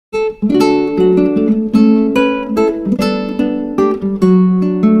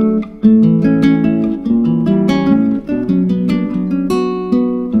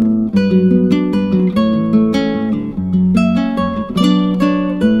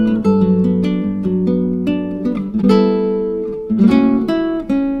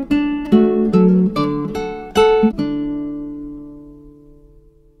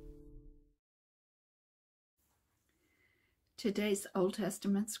Today's Old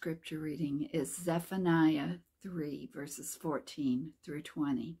Testament scripture reading is Zephaniah 3, verses 14 through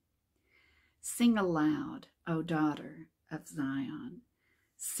 20. Sing aloud, O daughter of Zion.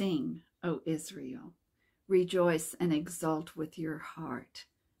 Sing, O Israel. Rejoice and exult with your heart,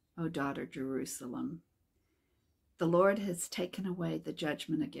 O daughter Jerusalem. The Lord has taken away the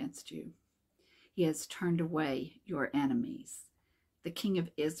judgment against you. He has turned away your enemies. The King of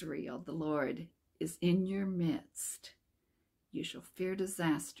Israel, the Lord, is in your midst. You shall fear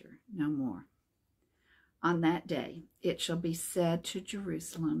disaster no more. On that day it shall be said to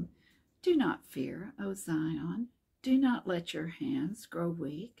Jerusalem, do not fear, O Zion. Do not let your hands grow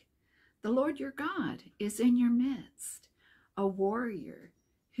weak. The Lord your God is in your midst, a warrior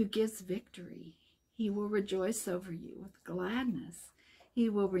who gives victory. He will rejoice over you with gladness. He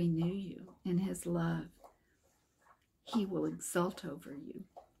will renew you in his love. He will exult over you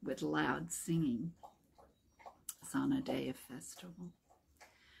with loud singing. On a day of festival.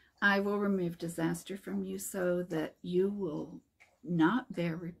 I will remove disaster from you so that you will not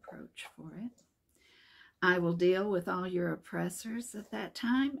bear reproach for it. I will deal with all your oppressors at that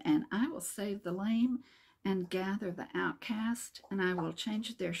time, and I will save the lame and gather the outcast, and I will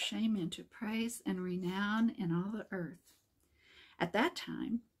change their shame into praise and renown in all the earth. At that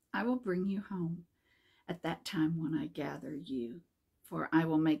time, I will bring you home. At that time when I gather you, for I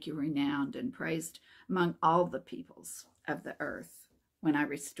will make you renowned and praised among all the peoples of the earth when I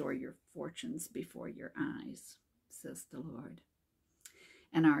restore your fortunes before your eyes, says the Lord.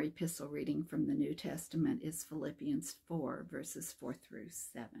 And our epistle reading from the New Testament is Philippians 4, verses 4 through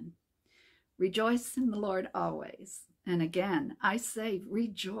 7. Rejoice in the Lord always. And again, I say,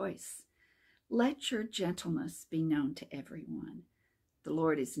 rejoice. Let your gentleness be known to everyone. The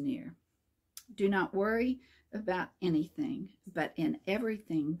Lord is near. Do not worry about anything, but in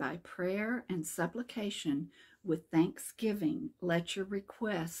everything by prayer and supplication with thanksgiving, let your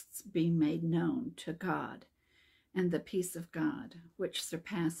requests be made known to God. And the peace of God, which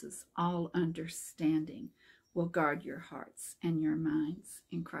surpasses all understanding, will guard your hearts and your minds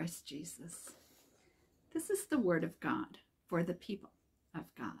in Christ Jesus. This is the word of God for the people of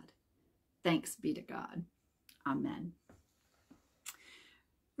God. Thanks be to God. Amen.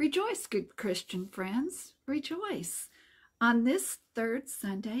 Rejoice, good Christian friends, rejoice. On this third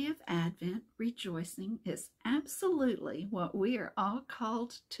Sunday of Advent, rejoicing is absolutely what we are all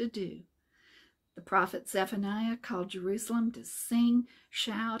called to do. The prophet Zephaniah called Jerusalem to sing,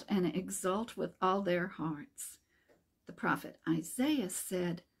 shout, and exult with all their hearts. The prophet Isaiah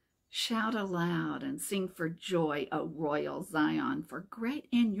said, shout aloud and sing for joy, O royal Zion, for great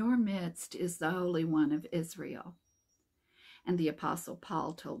in your midst is the Holy One of Israel. And the Apostle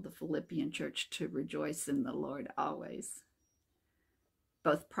Paul told the Philippian church to rejoice in the Lord always.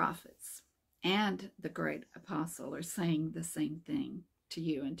 Both prophets and the great apostle are saying the same thing to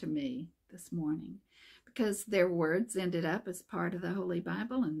you and to me this morning, because their words ended up as part of the Holy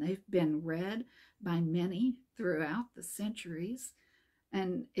Bible, and they've been read by many throughout the centuries.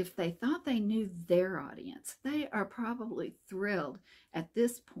 And if they thought they knew their audience, they are probably thrilled at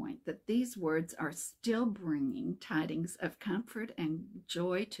this point that these words are still bringing tidings of comfort and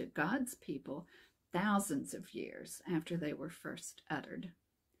joy to God's people thousands of years after they were first uttered.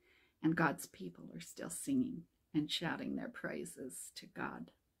 And God's people are still singing and shouting their praises to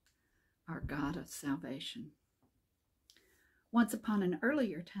God, our God of salvation. Once upon an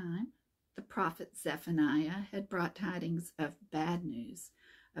earlier time, the prophet Zephaniah had brought tidings of bad news,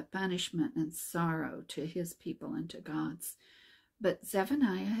 of punishment and sorrow to his people and to God's. But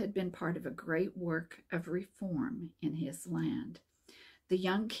Zephaniah had been part of a great work of reform in his land. The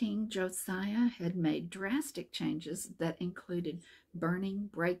young king Josiah had made drastic changes that included burning,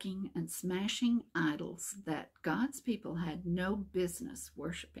 breaking, and smashing idols that God's people had no business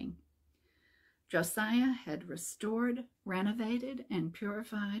worshiping. Josiah had restored, renovated, and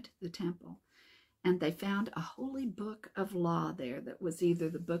purified the temple, and they found a holy book of law there that was either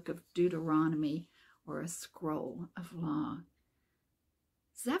the book of Deuteronomy or a scroll of law.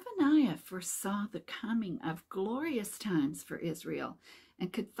 Zephaniah foresaw the coming of glorious times for Israel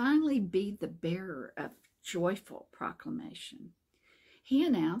and could finally be the bearer of joyful proclamation. He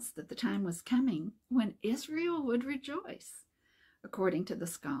announced that the time was coming when Israel would rejoice. According to the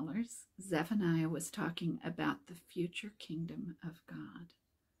scholars, Zephaniah was talking about the future kingdom of God,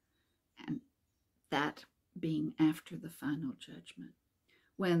 and that being after the final judgment,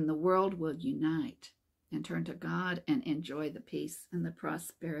 when the world will unite and turn to God and enjoy the peace and the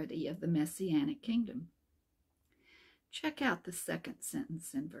prosperity of the Messianic kingdom. Check out the second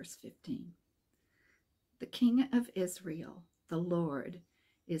sentence in verse 15. The King of Israel, the Lord,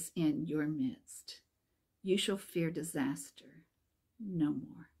 is in your midst. You shall fear disaster no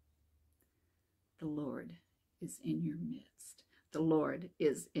more. The Lord is in your midst. The Lord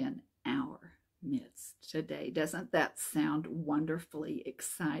is in our midst today. Doesn't that sound wonderfully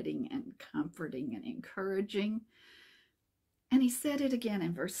exciting and comforting and encouraging? And he said it again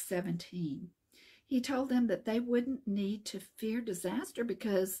in verse 17. He told them that they wouldn't need to fear disaster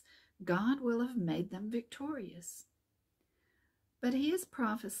because God will have made them victorious. But he is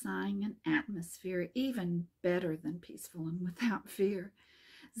prophesying an atmosphere even better than peaceful and without fear.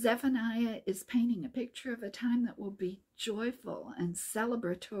 Zephaniah is painting a picture of a time that will be joyful and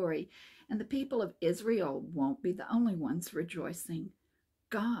celebratory, and the people of Israel won't be the only ones rejoicing.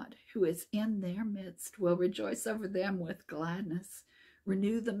 God, who is in their midst, will rejoice over them with gladness,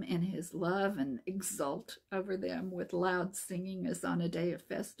 renew them in his love, and exult over them with loud singing as on a day of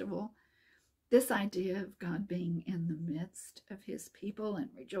festival. This idea of God being in the midst of his people and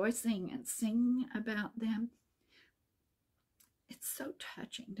rejoicing and singing about them, it's so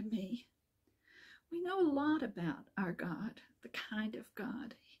touching to me. We know a lot about our God, the kind of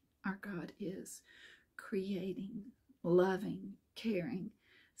God our God is: creating, loving, caring,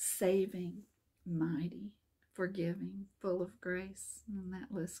 saving, mighty, forgiving, full of grace, and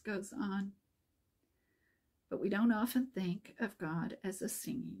that list goes on. But we don't often think of God as a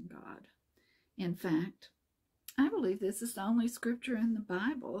singing God. In fact, I believe this is the only scripture in the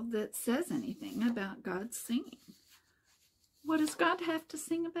Bible that says anything about God singing. What does God have to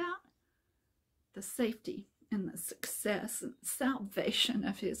sing about? The safety and the success and salvation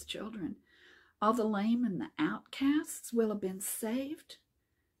of his children. All the lame and the outcasts will have been saved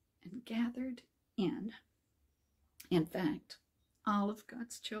and gathered in. In fact, all of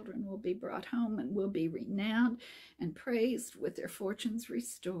God's children will be brought home and will be renowned and praised with their fortunes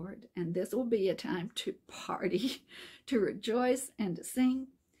restored. And this will be a time to party, to rejoice and to sing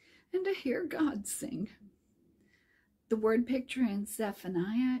and to hear God sing. The word picture in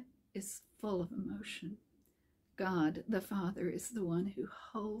Zephaniah is full of emotion. God, the Father, is the one who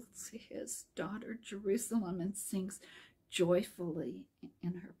holds his daughter Jerusalem and sings joyfully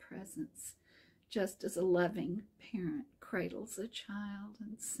in her presence, just as a loving parent cradles a child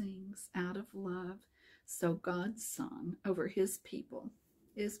and sings out of love. So God's song over his people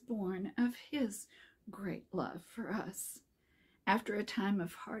is born of his great love for us. After a time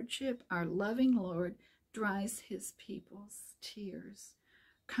of hardship, our loving Lord dries his people's tears,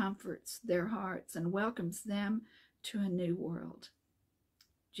 comforts their hearts, and welcomes them to a new world.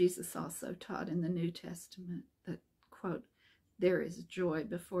 Jesus also taught in the New Testament that, quote, there is joy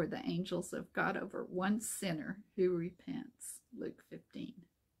before the angels of God over one sinner who repents, Luke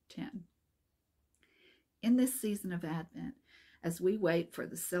 15:10. In this season of Advent, as we wait for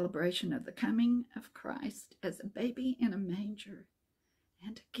the celebration of the coming of Christ as a baby in a manger,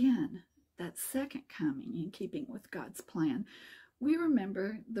 and again, that second coming in keeping with God's plan, we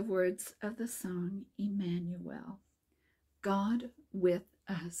remember the words of the song Emmanuel, God with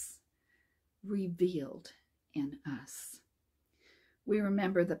us, revealed in us. We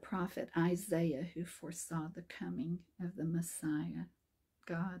remember the prophet Isaiah, who foresaw the coming of the Messiah,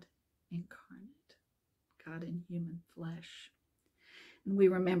 God incarnate, God in human flesh. And we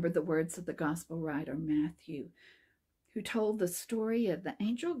remember the words of the gospel writer Matthew, who told the story of the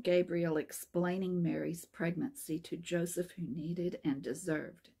angel Gabriel explaining Mary's pregnancy to Joseph, who needed and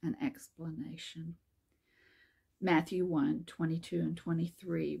deserved an explanation. Matthew 1:22 and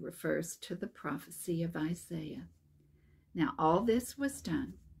 23 refers to the prophecy of Isaiah. Now all this was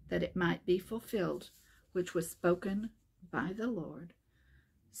done that it might be fulfilled, which was spoken by the Lord,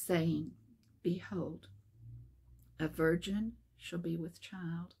 saying, Behold, a virgin shall be with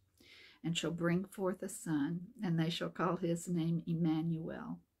child, and shall bring forth a son, and they shall call his name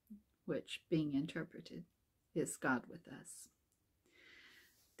Emmanuel, which, being interpreted, is God with us.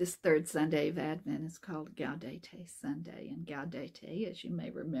 This third Sunday of Advent is called Gaudete Sunday, and Gaudete, as you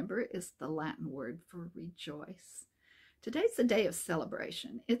may remember, is the Latin word for rejoice. Today's a day of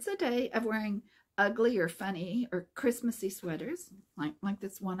celebration. It's a day of wearing ugly or funny or Christmassy sweaters, like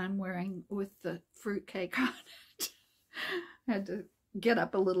this one I'm wearing with the fruitcake on it. I had to get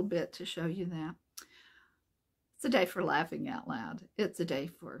up a little bit to show you that. It's a day for laughing out loud. It's a day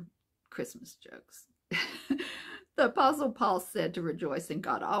for Christmas jokes. The Apostle Paul said to rejoice in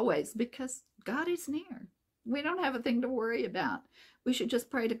God always, because God is near. We don't have a thing to worry about. We should just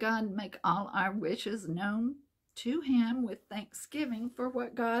pray to God and make all our wishes known to him with thanksgiving for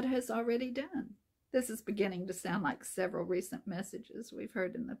what God has already done. This is beginning to sound like several recent messages we've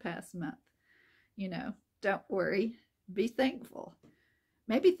heard in the past month. You know, don't worry, be thankful.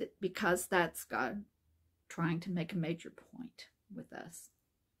 Maybe because that's God trying to make a major point with us.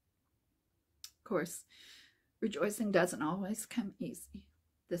 Of course, rejoicing doesn't always come easy.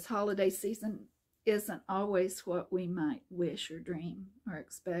 This holiday season isn't always what we might wish or dream or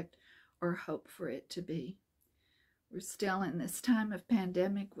expect or hope for it to be. We're still in this time of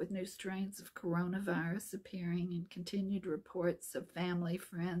pandemic with new strains of coronavirus appearing and continued reports of family,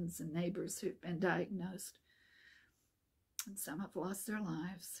 friends, and neighbors who've been diagnosed. And some have lost their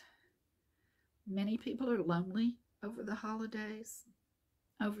lives. Many people are lonely over the holidays.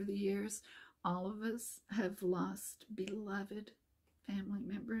 Over the years, all of us have lost beloved family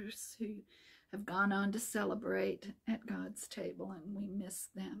members who have gone on to celebrate at God's table, and we miss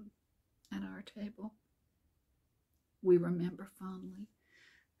them at our table. We remember fondly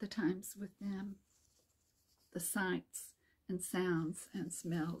the times with them. The sights and sounds and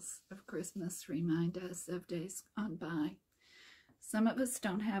smells of Christmas remind us of days gone by. Some of us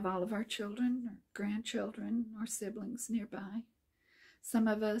don't have all of our children or grandchildren or siblings nearby. Some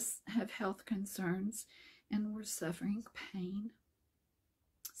of us have health concerns and we're suffering pain.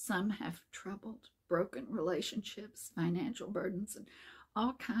 Some have troubled, broken relationships, financial burdens, and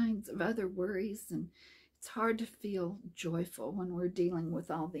all kinds of other worries, and it's hard to feel joyful when we're dealing with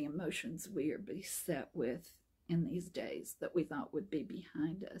all the emotions we are beset with in these days that we thought would be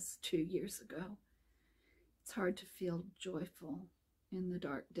behind us 2 years ago. It's hard to feel joyful in the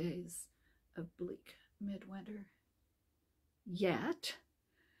dark days of bleak midwinter. Yet,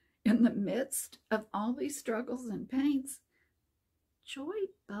 in the midst of all these struggles and pains, joy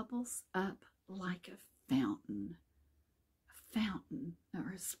bubbles up like a fountain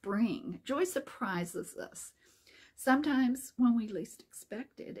or a spring. Joy surprises us. Sometimes when we least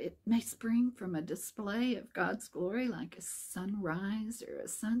expect it, it may spring from a display of God's glory like a sunrise or a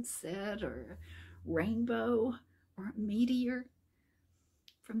sunset or a rainbow or a meteor,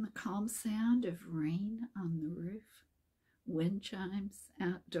 from the calm sound of rain on the roof, wind chimes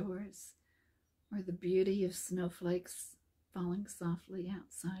outdoors, or the beauty of snowflakes falling softly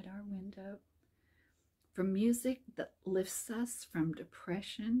outside our window. From music that lifts us from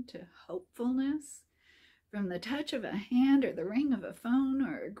depression to hopefulness, from the touch of a hand or the ring of a phone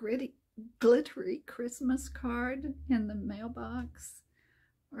or a glittery Christmas card in the mailbox,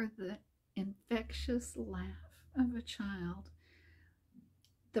 or the infectious laugh of a child.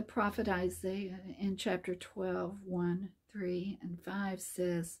 The prophet Isaiah in chapter 12, 1, 3, and 5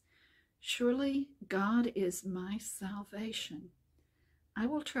 says, "Surely God is my salvation. I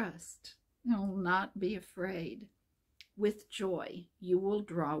will trust and will not be afraid. With joy you will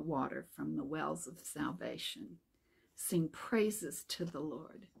draw water from the wells of salvation. Sing praises to the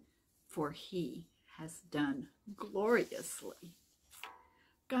Lord, for he has done gloriously."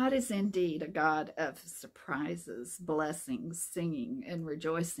 God is indeed a God of surprises, blessings, singing, and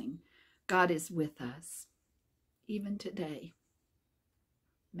rejoicing. God is with us, even today,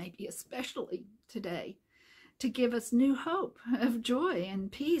 maybe especially today, to give us new hope of joy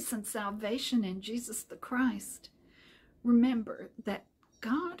and peace and salvation in Jesus the Christ. Remember that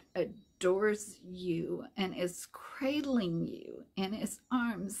God adores you and is cradling you in his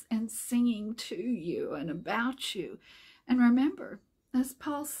arms and singing to you and about you. And remember, as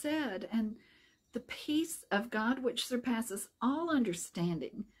Paul said, and the peace of God which surpasses all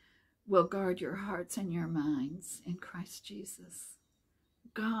understanding will guard your hearts and your minds in Christ Jesus.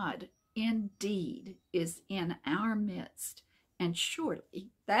 God indeed is in our midst, and surely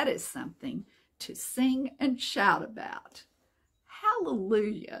that is something to sing and shout about.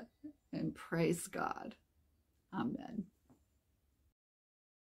 Hallelujah and praise God. Amen.